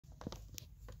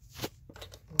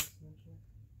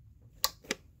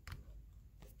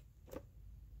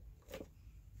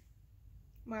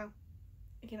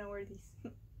cannot wear these.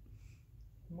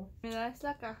 ¿Me das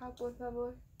la caja, por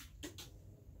favor?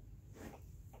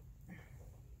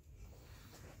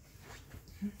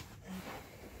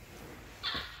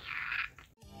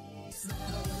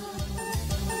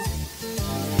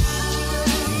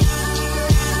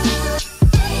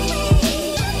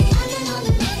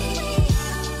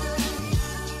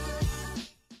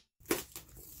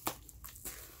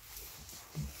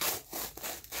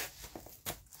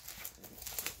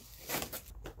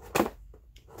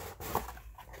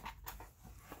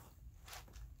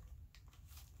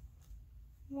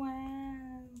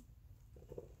 Wow.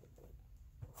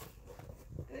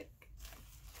 Look.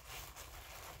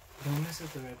 Don't mess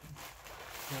with the wrapping.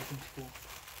 The wrapping's cool.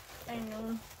 I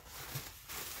know.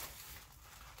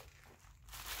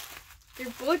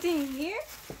 You're both in here?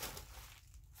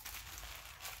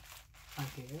 I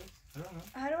guess. I don't know.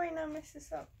 How do I not mess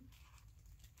this up?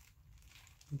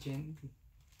 Gently.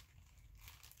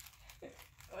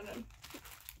 Hold on.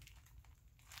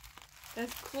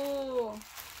 That's cool.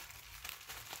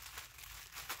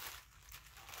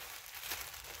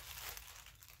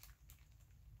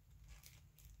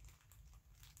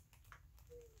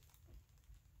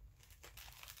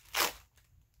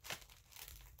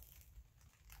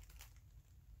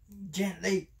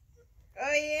 Gently.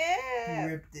 Oh yeah.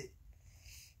 Ripped it.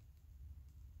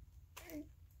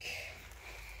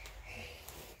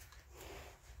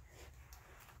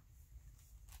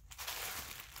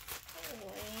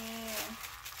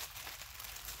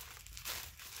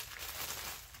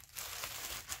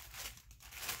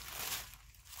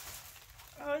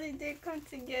 Oh, they did come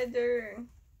together.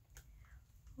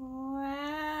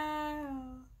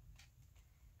 Wow.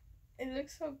 It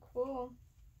looks so cool.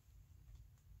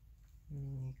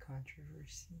 Mini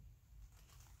controversy.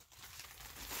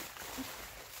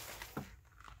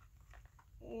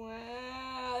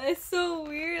 Wow, that's so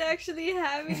weird actually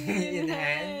having it in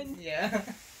hand. Yeah.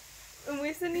 And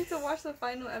we still need to watch the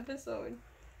final episode.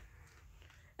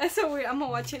 That's so weird. I'm gonna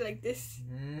watch it like this.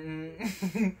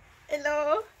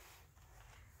 Hello.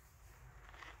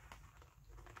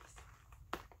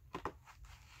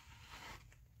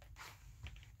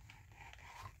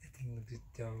 That thing looks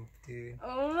dope, dude.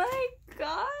 Oh my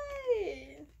god.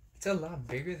 It's a lot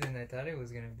bigger than I thought it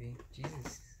was gonna be.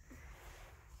 Jesus.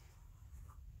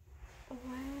 Wow.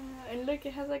 And look,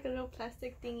 it has like a little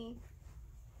plastic thingy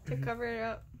to cover it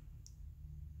up.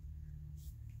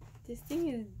 This thing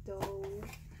is dope.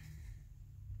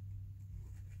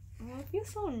 Oh, it feels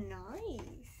so nice.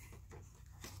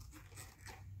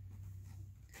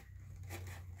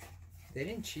 They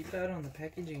didn't cheap out on the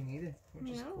packaging either,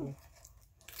 which is cool.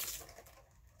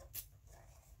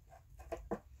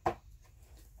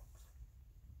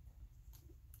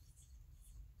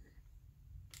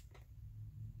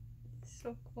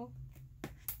 So cool.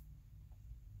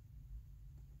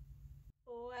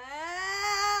 Wow!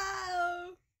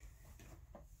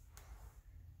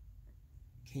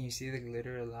 Can you see the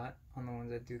glitter a lot on the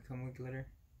ones that do come with glitter?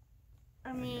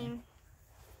 I mean,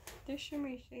 they're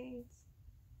shimmery shades.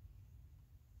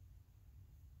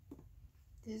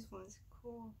 This one's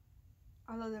cool.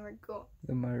 All of them are cool.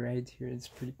 My ride's here, it's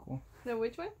pretty cool. The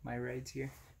which one? My ride's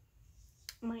here.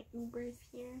 My Uber's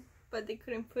here. But they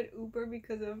couldn't put Uber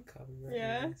because of Copyright.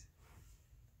 yeah. Rides.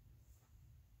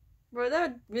 Bro,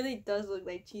 that really does look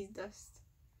like cheese dust.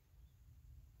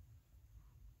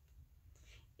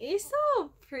 It's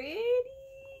so pretty.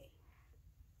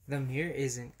 The mirror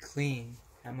isn't clean.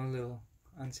 I'm a little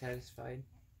unsatisfied.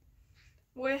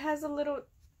 Well, it has a little,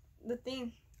 the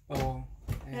thing. Oh,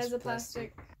 It has a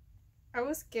plastic. I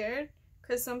was scared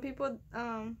because some people,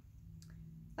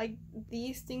 like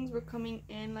these things were coming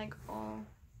in like all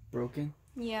broken.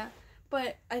 Yeah,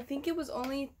 but I think it was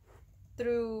only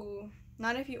through,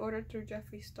 not if you ordered through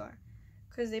Jeffree store,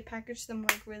 because they packaged them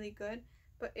like really good.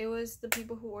 But it was the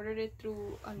people who ordered it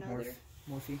through another.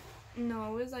 Morphe.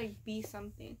 No, it was like B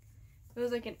something. It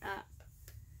was like an app.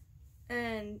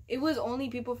 And it was only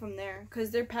people from there.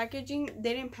 Because their packaging,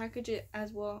 they didn't package it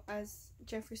as well as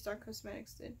Jeffree Star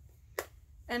Cosmetics did.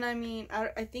 And I mean,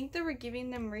 I think they were giving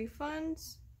them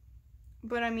refunds.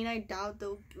 But I mean, I doubt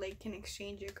they'll like can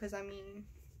exchange it. Because I mean,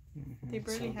 they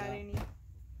barely had any.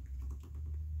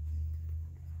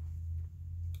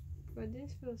 But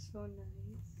this feels so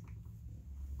nice.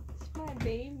 It's my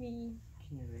baby.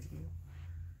 Can you rate you?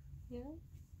 Yeah.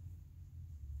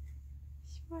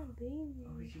 It's my baby.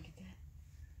 Oh, where'd you get that?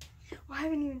 Oh, I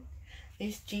haven't even.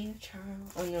 It's Gene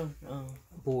Charles. Oh no,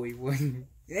 boy, what?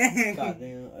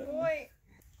 goddamn. Boy.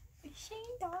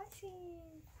 Shane Dawson.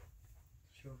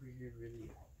 Show over here really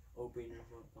open your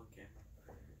mouth on camera.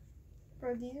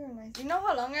 Bro, these are nice. You know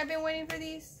how long I've been waiting for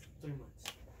these? 3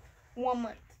 months. 1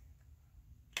 month.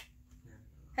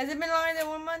 Has it been longer than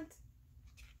 1 month?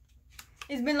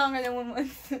 It's been longer than 1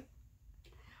 month.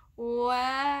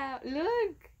 Wow,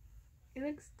 look. It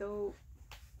looks dope.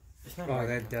 Oh,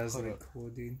 that does look cool,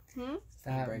 dude.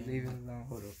 Stop, Right leave now. it alone.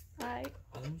 Hold up. Hi.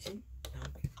 Let me see.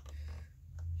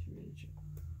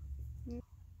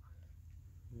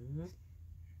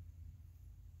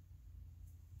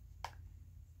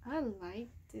 I like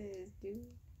this, dude.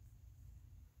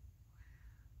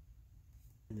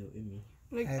 No, in me.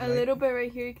 Like I a like little bit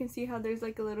right here, you can see how there's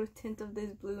like a little tint of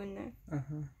this blue in there.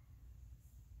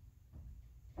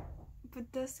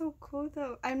 But that's so cool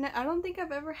though. I don't think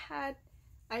I've ever had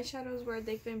eyeshadows where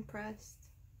they've been pressed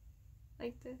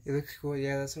like this. It looks cool.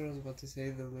 Yeah, that's what I was about to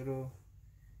say. The little,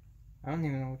 I don't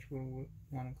even know which one we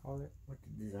want to call it. What the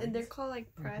design? And they're called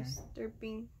like pressed. They're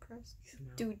being pressed.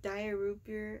 Dude, Diet Root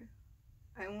Beer.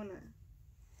 I wanna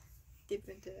dip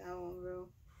into that one, bro.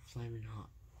 Flaming hot.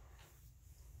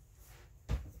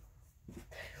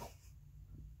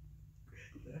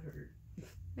 That hurt.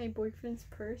 My boyfriend's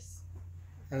purse.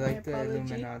 I like the apology.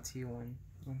 Illuminati one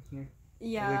on here.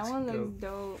 Yeah, It that looks one looks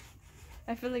dope.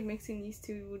 I feel like mixing these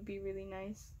two would be really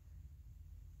nice.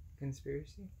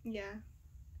 Conspiracy. Yeah,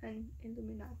 and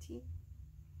Illuminati.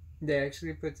 They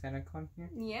actually put Senecon here.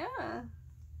 Yeah,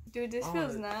 dude, this Oh,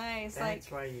 feels nice.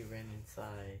 That's Like, why you ran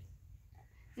inside.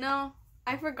 no,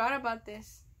 I forgot about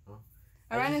this. Oh.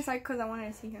 I ran inside because I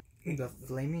wanted to see him. The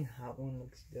flaming hot one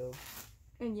looks dope.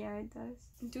 And yeah, it does.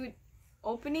 Dude,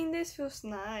 opening this feels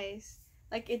nice.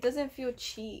 Like, it doesn't feel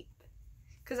cheap.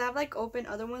 Because I've, like, opened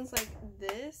other ones like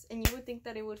this, and you would think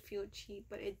that it would feel cheap,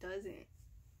 but it doesn't.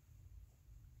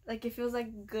 Like, it feels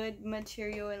like good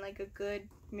material and, like, a good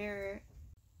mirror.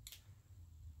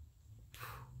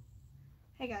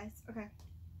 Hey, guys. Okay.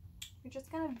 We're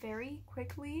just gonna very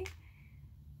quickly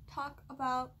talk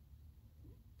about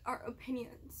our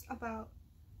opinions about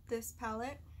this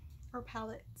palette, or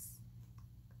palettes.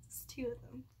 It's two of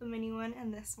them, the mini one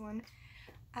and this one.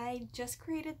 I just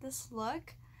created this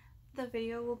look. The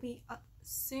video will be up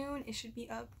soon. It should be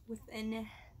up within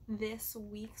this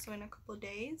week, so in a couple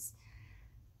days.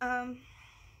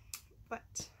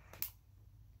 But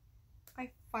my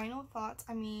final thoughts,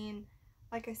 I mean,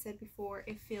 like I said before,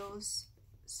 it feels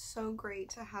so great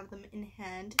to have them in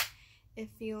hand. It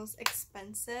feels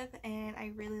expensive, and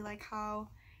I really like how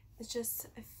it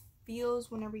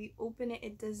feels whenever you open it.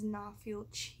 It does not feel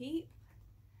cheap.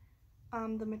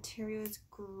 The material is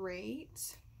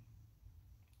great,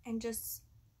 and just,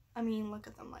 I mean, look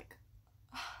at them, like,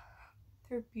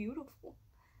 they're beautiful.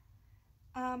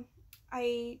 Like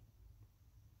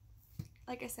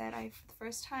I said, I for the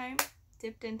first time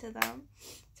dipped into them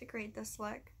to create this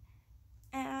look,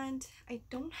 and I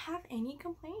don't have any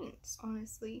complaints,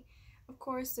 honestly. Of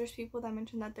course, there's people that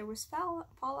mentioned that there was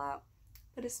fallout,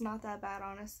 but it's not that bad,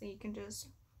 honestly. You can just,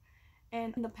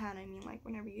 and in the pan, I mean, like,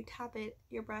 whenever you tap it,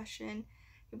 your brush in,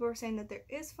 people were saying that there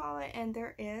is fallout, and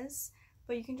there is,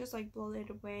 but you can just, like, blow it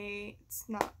away. It's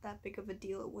not that big of a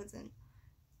deal. It wasn't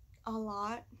a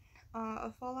lot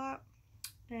of fallout,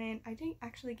 and I didn't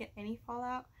actually get any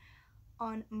fallout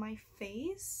on my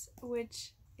face,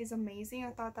 which is amazing.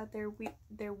 I thought that there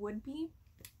would be,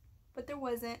 but there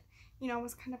wasn't. You know, I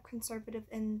was kind of conservative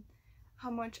in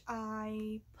how much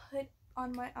I put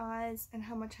on my eyes and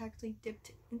how much I actually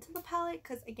dipped into the palette,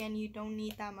 because again, you don't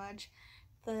need that much.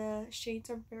 The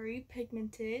shades are very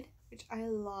pigmented, which I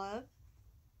love,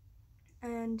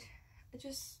 and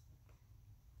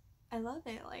I love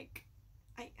it. Like,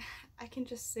 I can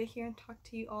just sit here and talk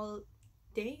to you all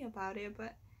day about it,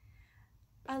 but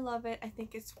I love it. I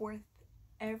think it's worth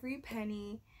every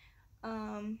penny.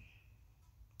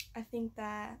 I think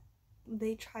that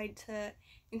they tried to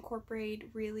incorporate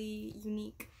really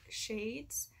unique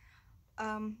shades.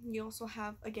 You also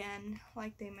have, again,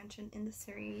 like they mentioned in the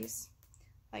series,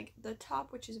 like the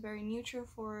top, which is very neutral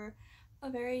for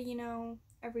a very, you know,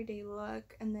 everyday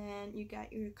look, and then you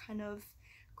got your kind of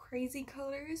crazy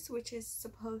colors, which is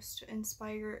supposed to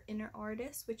inspire inner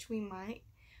artists, which we might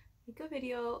make a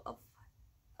video of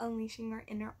unleashing our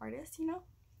inner artists, you know,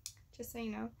 just so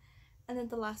you know. And then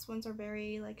the last ones are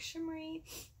very, like, shimmery,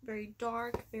 very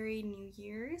dark, very New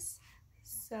Year's,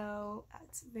 so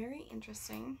that's very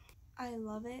interesting. I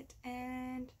love it,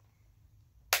 and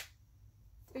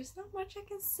there's not much I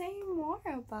can say more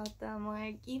about them.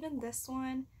 Like, even this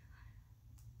one,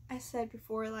 I said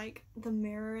before, like, the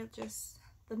mirror, just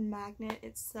the magnet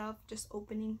itself just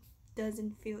opening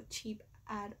doesn't feel cheap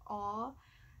at all.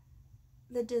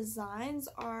 The designs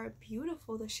are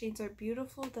beautiful, the shades are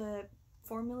beautiful, the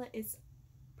formula is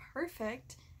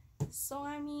perfect. So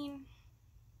I mean,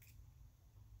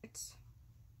 it's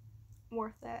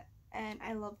worth it. and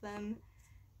I love them,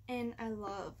 and I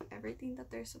love everything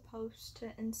that they're supposed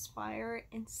to inspire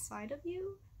inside of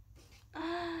you.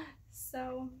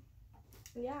 So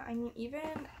yeah, I mean,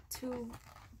 even to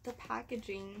the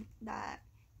packaging that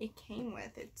it came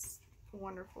with, it's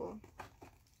wonderful.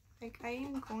 Like, I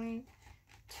am going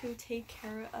to take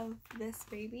care of this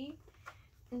baby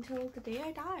until the day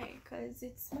I die, because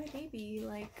it's my baby.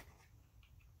 Like,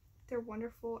 they're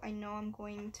wonderful. I know I'm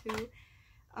going to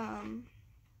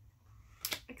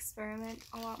experiment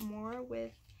a lot more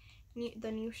with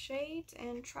the new shades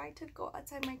and try to go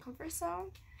outside my comfort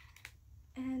zone.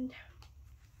 And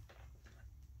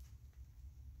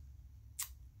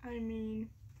I mean,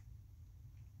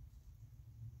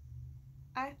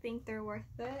 I think they're worth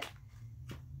it,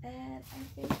 and I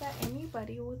think that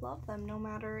anybody would love them, no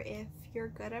matter if you're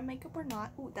good at makeup or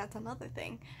not. Ooh, that's another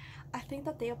thing. I think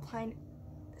that they apply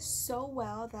so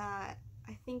well that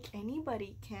I think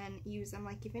anybody can use them.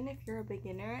 Like, even if you're a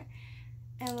beginner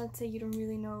and let's say you don't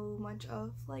really know much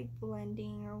of like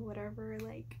blending or whatever,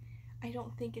 like, I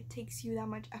don't think it takes you that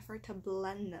much effort to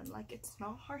blend them. Like, it's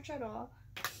not harsh at all.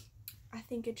 I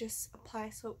think it just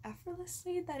applies so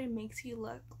effortlessly that it makes you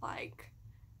look like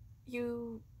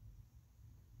you're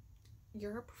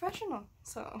a professional.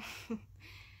 So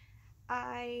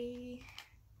I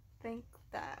think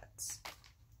that it's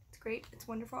great, it's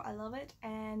wonderful, I love it.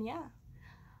 And yeah,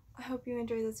 I hope you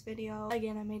enjoyed this video.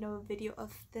 Again, I made a video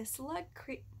of this look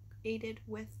created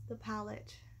with the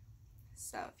palette,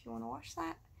 so if you want to watch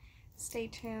that, stay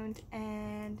tuned.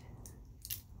 And